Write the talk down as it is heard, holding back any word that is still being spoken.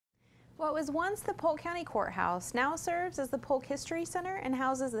What was once the Polk County Courthouse now serves as the Polk History Center and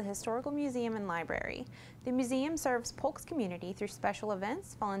houses the Historical Museum and Library. The museum serves Polk's community through special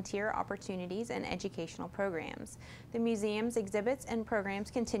events, volunteer opportunities, and educational programs. The museum's exhibits and programs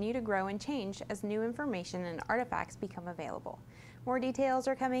continue to grow and change as new information and artifacts become available. More details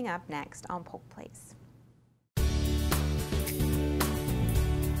are coming up next on Polk Place.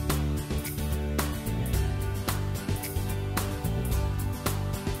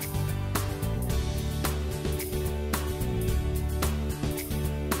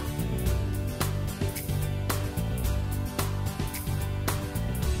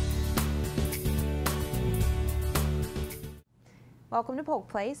 Welcome to Polk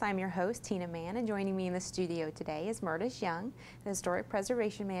Place. I'm your host, Tina Mann, and joining me in the studio today is Murtis Young, the Historic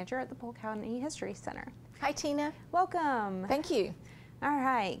Preservation Manager at the Polk County History Center. Hi, Tina. Welcome. Thank you. All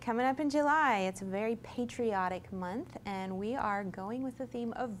right, coming up in July, it's a very patriotic month, and we are going with the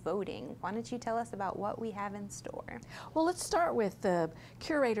theme of voting. Why don't you tell us about what we have in store? Well, let's start with the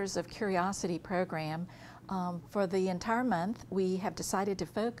Curators of Curiosity program. For the entire month, we have decided to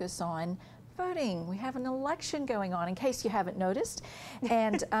focus on voting. We have an election going on, in case you haven't noticed.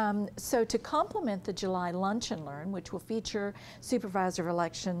 And so to complement the July Lunch and Learn, which will feature Supervisor of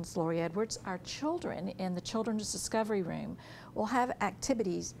Elections Lori Edwards, our children in the Children's Discovery Room will have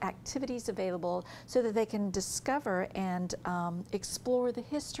activities available so that they can discover and explore the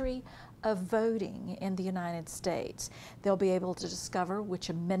history of voting in the United States. They'll be able to discover which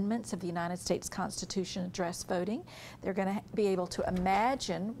amendments of the United States Constitution address voting. They're going to be able to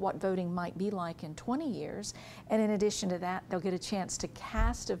imagine what voting might be like in 20 years. And in addition to that, they'll get a chance to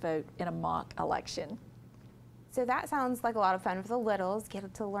cast a vote in a mock election. So that sounds like a lot of fun for the littles,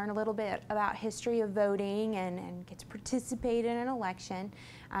 get to learn a little bit about history of voting and get to participate in an election.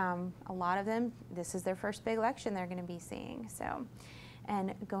 A lot of them, this is their first big election they're going to be seeing. So.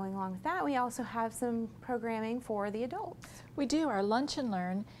 And going along with that, we also have some programming for the adults. We do. Our Lunch and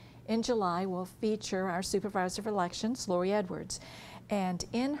Learn in July will feature our Supervisor of Elections, Lori Edwards. And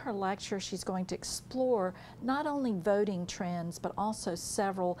in her lecture, she's going to explore not only voting trends, but also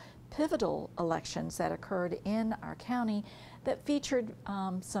several pivotal elections that occurred in our county that featured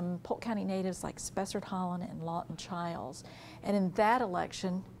some Polk County natives like Spessard Holland and Lawton Childs. And in that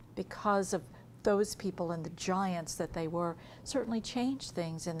election, because of those people and the giants that they were, certainly changed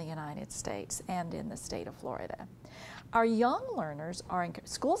things in the United States and in the state of Florida. Our young learners are in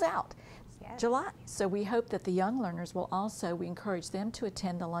school's out. Yes. July. So we hope that the young learners will also, we encourage them to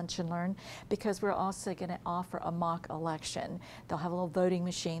attend the Lunch and Learn, because we're also going to offer a mock election. They'll have a little voting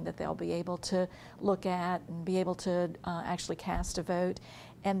machine that they'll be able to look at and be able to actually cast a vote.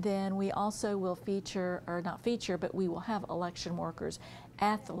 And then we also will feature, or not feature, but we will have election workers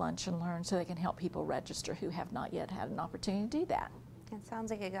at the Lunch and Learn so they can help people register who have not yet had an opportunity to do that. It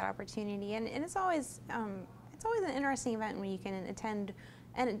sounds like a good opportunity, and it's always an interesting event when you can attend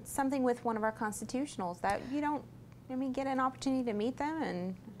and it's something with one of our constitutionals that you don't, get an opportunity to meet them.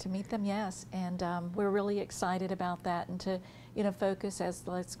 And to meet them, yes, and we're really excited about that, and to focus, as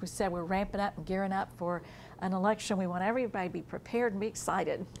we said, we're ramping up and gearing up for an election. We want everybody to be prepared and be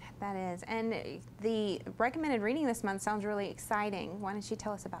excited. That is, and the recommended reading this month sounds really exciting. Why don't you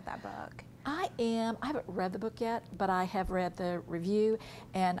tell us about that book? I haven't read the book yet, but I have read the review,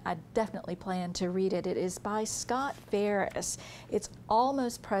 and I definitely plan to read it. It is by Scott Ferris. It's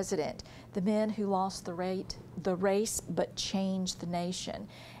Almost President, the men who lost the race but changed the nation.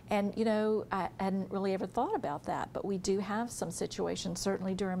 And I hadn't really ever thought about that, but we do have some situations,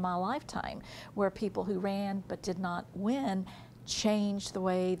 certainly during my lifetime, where people who ran but did not win changed the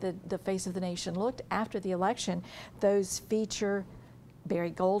way the face of the nation looked after the election. Those feature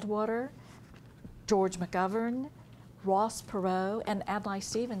Barry Goldwater, George McGovern, Ross Perot, and Adlai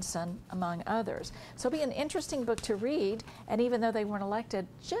Stevenson, among others. So it'll be an interesting book to read, and even though they weren't elected,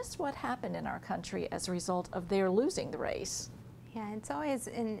 just what happened in our country as a result of their losing the race. Yeah, it's always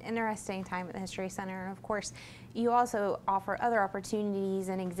an interesting time at the History Center. And of course, you also offer other opportunities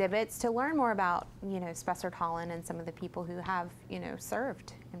and exhibits to learn more about, Spessard Holland and some of the people who have,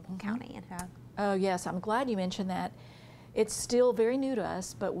 served in Polk County and have. Oh yes, I'm glad you mentioned that. It's still very new to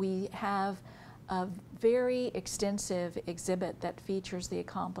us, but we have a very extensive exhibit that features the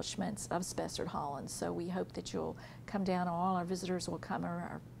accomplishments of Spessard Holland. So we hope that you'll come down, and all our visitors will come, or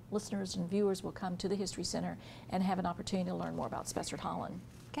our listeners and viewers will come to the History Center and have an opportunity to learn more about Spessard Holland.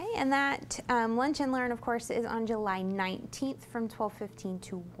 Okay, and that Lunch and Learn, of course, is on July 19th from 12:15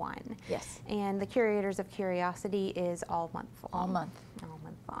 to 1. Yes. And the Curators of Curiosity is all month long. All month. All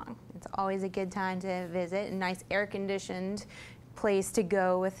month long. It's always a good time to visit, a nice air-conditioned place to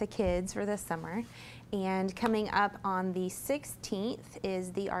go with the kids for this summer. And coming up on the 16th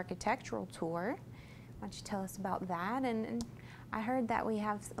is the architectural tour. Why don't you tell us about that? And I heard that we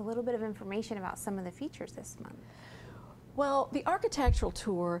have a little bit of information about some of the features this month. Well, the architectural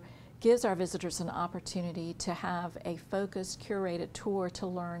tour gives our visitors an opportunity to have a focused, curated tour to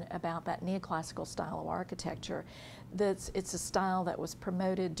learn about that neoclassical style of architecture. It's a style that was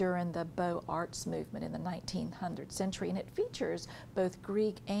promoted during the Beaux Arts movement in the 1900th century, and it features both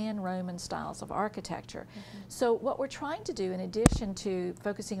Greek and Roman styles of architecture. So what we're trying to do, in addition to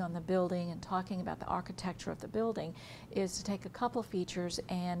focusing on the building and talking about the architecture of the building, is to take a couple features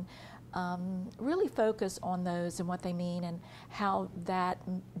and really focus on those and what they mean and how that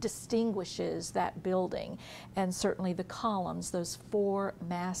distinguishes that building. And certainly the columns, those 4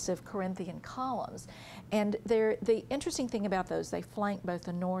 massive Corinthian columns. And the interesting thing about those, they flank both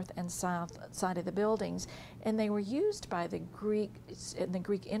the north and south side of the buildings, and they were used by the Greek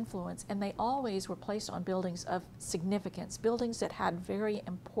influence, and they always were placed on buildings of significance, buildings that had very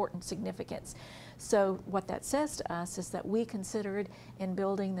important significance. So what that says to us is that we considered in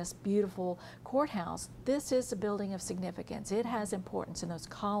building this beautiful courthouse, this is a building of significance. It has importance, and those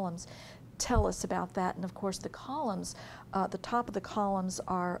columns tell us about that. And of course the columns, the top of the columns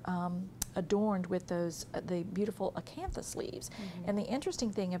are adorned with the beautiful acanthus leaves. And the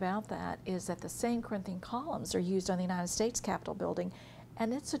interesting thing about that is that the same Corinthian columns are used on the United States Capitol building,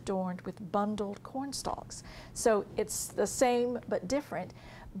 and it's adorned with bundled corn stalks. So it's the same but different,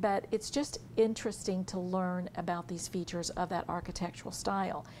 but it's just interesting to learn about these features of that architectural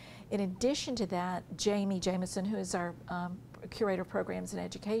style. In addition to that, Jamie Jamison, who is our curator of programs and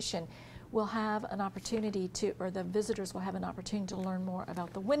education, will have an opportunity to, or the visitors will have an opportunity to learn more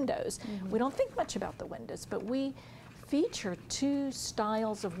about the windows. We don't think much about the windows, but we feature 2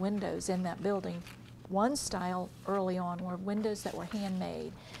 styles of windows in that building. One style early on were windows that were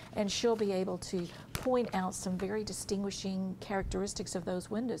handmade, and she'll be able to point out some very distinguishing characteristics of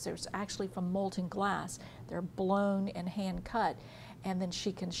those windows. They're actually from molten glass. They're blown and hand cut, and then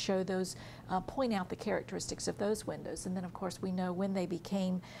she can show those, point out the characteristics of those windows. And then of course we know when they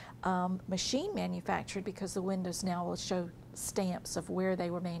became machine manufactured, because the windows now will show stamps of where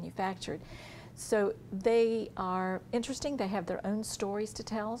they were manufactured. So they are interesting. They have their own stories to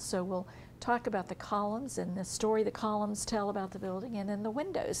tell. So we'll talk about the columns and the story the columns tell about the building, and then the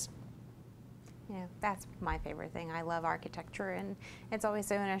windows. Yeah, that's my favorite thing. I love architecture, and it's always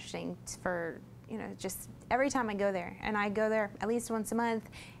so interesting for, you know, just every time I go there, and I go there at least once a month,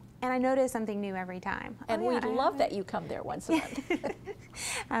 and I notice something new every time. And we love that you come there once a month.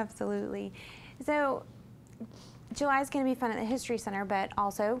 Absolutely. So July is going to be fun at the History Center, but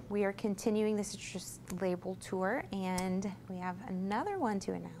also we are continuing the Citrus Label Tour, and we have another one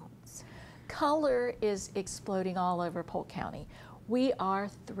to announce. Color is exploding all over Polk County. We are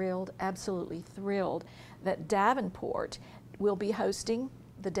thrilled, absolutely thrilled, that Davenport will be hosting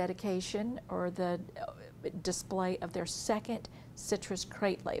the dedication or the display of their 2nd Citrus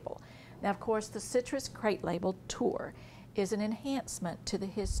Crate Label. Now, of course, the Citrus Crate Label Tour is an enhancement to the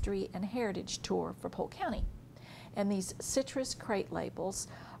History and Heritage Tour for Polk County. And these Citrus Crate Labels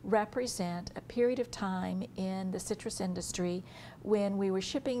represent a period of time in the citrus industry when we were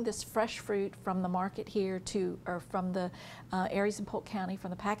shipping this fresh fruit from the market here to, or from the areas in Polk County, from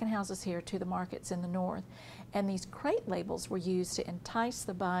the packing houses here to the markets in the north. And these crate labels were used to entice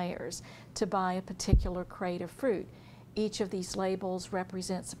the buyers to buy a particular crate of fruit. Each of these labels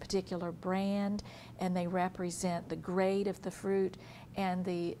represents a particular brand, and they represent the grade of the fruit. And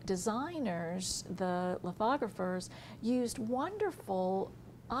the designers, the lithographers, used wonderful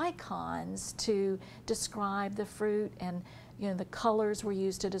icons to describe the fruit, and the colors were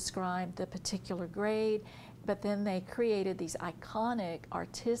used to describe the particular grade. But then they created these iconic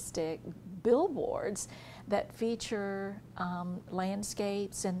artistic billboards that feature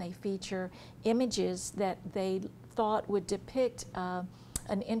landscapes, and they feature images that they thought would depict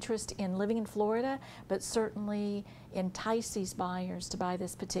an interest in living in Florida, but certainly entice these buyers to buy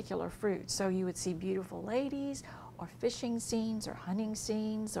this particular fruit. So you would see beautiful ladies, or fishing scenes, or hunting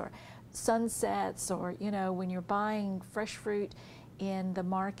scenes, or sunsets, or when you're buying fresh fruit in the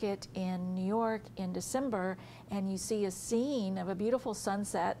market in New York in December and you see a scene of a beautiful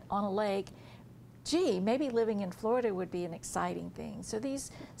sunset on a lake, gee, maybe living in Florida would be an exciting thing. So these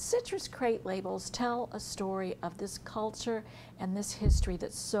citrus crate labels tell a story of this culture and this history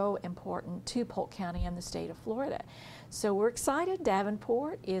that's so important to Polk County and the state of Florida. So we're excited.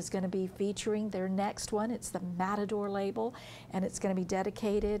 Davenport is going to be featuring their next one. It's the Matador label, and it's going to be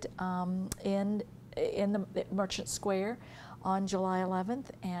dedicated in the Merchant Square on July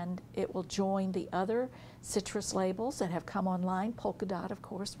 11th, and it will join the other citrus labels that have come online. Polka Dot, of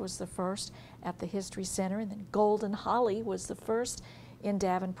course, was the first at the History Center, and then Golden Holly was the first in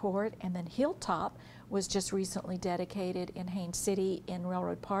Davenport, and then Hilltop was just recently dedicated in Haines City in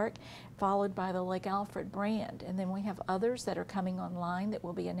Railroad Park, followed by the Lake Alfred brand. And then we have others that are coming online that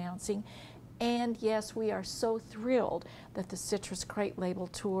we'll be announcing. And yes, we are so thrilled that the Citrus Crate Label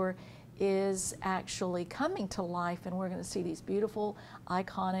Tour is actually coming to life, and we're going to see these beautiful,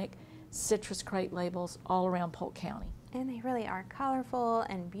 iconic citrus crate labels all around Polk County. And they really are colorful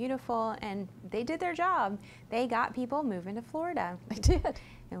and beautiful, and they did their job. They got people moving to Florida. They did.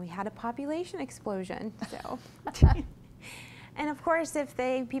 And we had a population explosion, so. And of course, if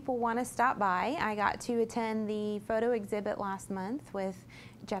people want to stop by, I got to attend the photo exhibit last month with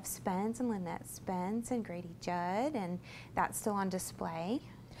Jeff Spence and Lynette Spence and Grady Judd, and that's still on display.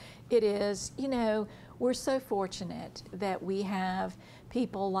 It is. You know, we're so fortunate that we have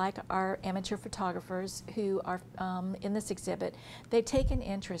people like our amateur photographers who are in this exhibit. They take an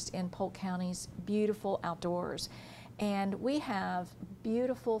interest in Polk County's beautiful outdoors. And we have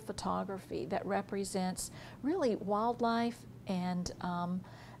beautiful photography that represents really wildlife and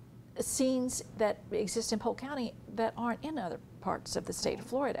scenes that exist in Polk County that aren't in other parts of the state of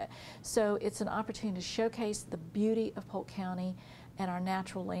Florida. So it's an opportunity to showcase the beauty of Polk County and our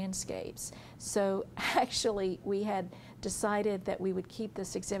natural landscapes. So actually we had decided that we would keep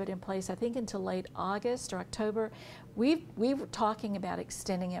this exhibit in place, I think, until late August or October. We were talking about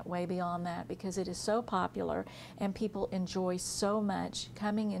extending it way beyond that because it is so popular and people enjoy so much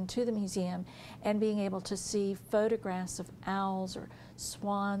coming into the museum and being able to see photographs of owls or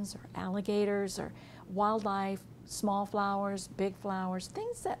swans or alligators or wildlife, small flowers, big flowers,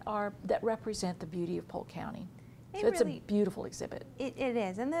 things that represent the beauty of Polk County. So it's a beautiful exhibit. It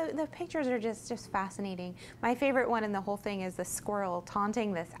is, and the pictures are just fascinating. My favorite one in the whole thing is the squirrel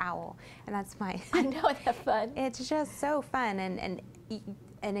taunting this owl, and that's my. I know, isn't that fun? It's just so fun, and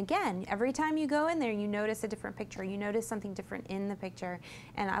again, every time you go in there, you notice a different picture. You notice something different in the picture,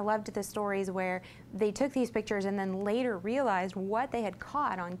 and I loved the stories where they took these pictures and then later realized what they had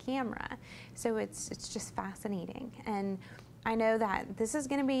caught on camera. So it's just fascinating. And I know that this is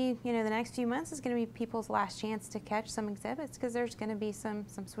going to be, you know, the next few months is going to be people's last chance to catch some exhibits because there's going to be some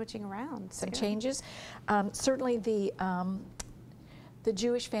switching around. Some changes. Certainly the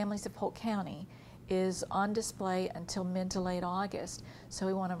Jewish Families of Polk County is on display until mid to late August. So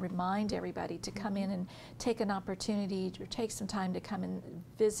we want to remind everybody to come in and take an opportunity or take some time to come and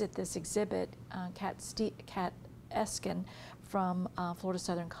visit this exhibit. Kat Eskin from Florida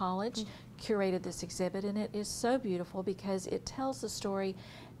Southern College curated this exhibit, and it is so beautiful because it tells the story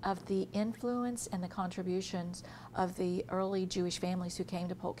of the influence and the contributions of the early Jewish families who came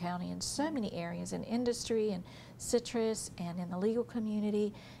to Polk County in so many areas, in industry and citrus and in the legal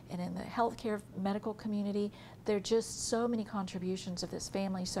community and in the healthcare medical community. There are just so many contributions of this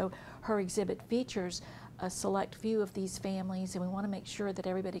family. So her exhibit features a select few of these families, and we want to make sure that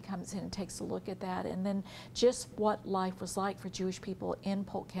everybody comes in and takes a look at that, and then just what life was like for Jewish people in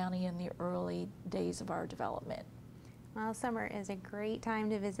Polk County in the early days of our development. Well, summer is a great time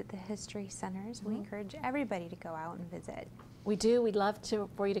to visit the history centers. We encourage everybody to go out and visit. We do. We'd love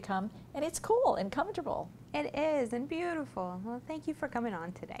for you to come, and it's cool and comfortable. It is, and beautiful. Well, thank you for coming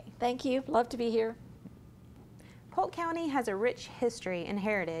on today. Thank you. Love to be here. Polk County has a rich history and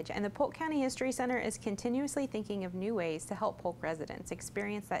heritage, and the Polk County History Center is continuously thinking of new ways to help Polk residents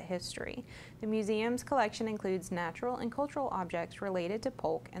experience that history. The museum's collection includes natural and cultural objects related to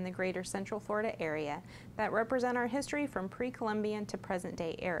Polk and the greater Central Florida area that represent our history from pre-Columbian to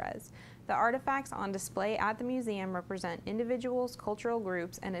present-day eras. The artifacts on display at the museum represent individuals, cultural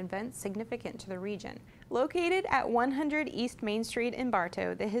groups, and events significant to the region. Located at 100 East Main Street in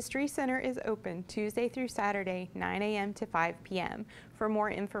Bartow, the History Center is open Tuesday through Saturday, 9 a.m. to 5 p.m. For more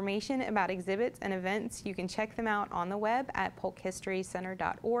information about exhibits and events, you can check them out on the web at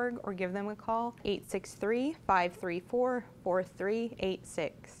polkhistorycenter.org or give them a call,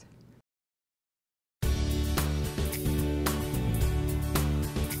 863-534-4386.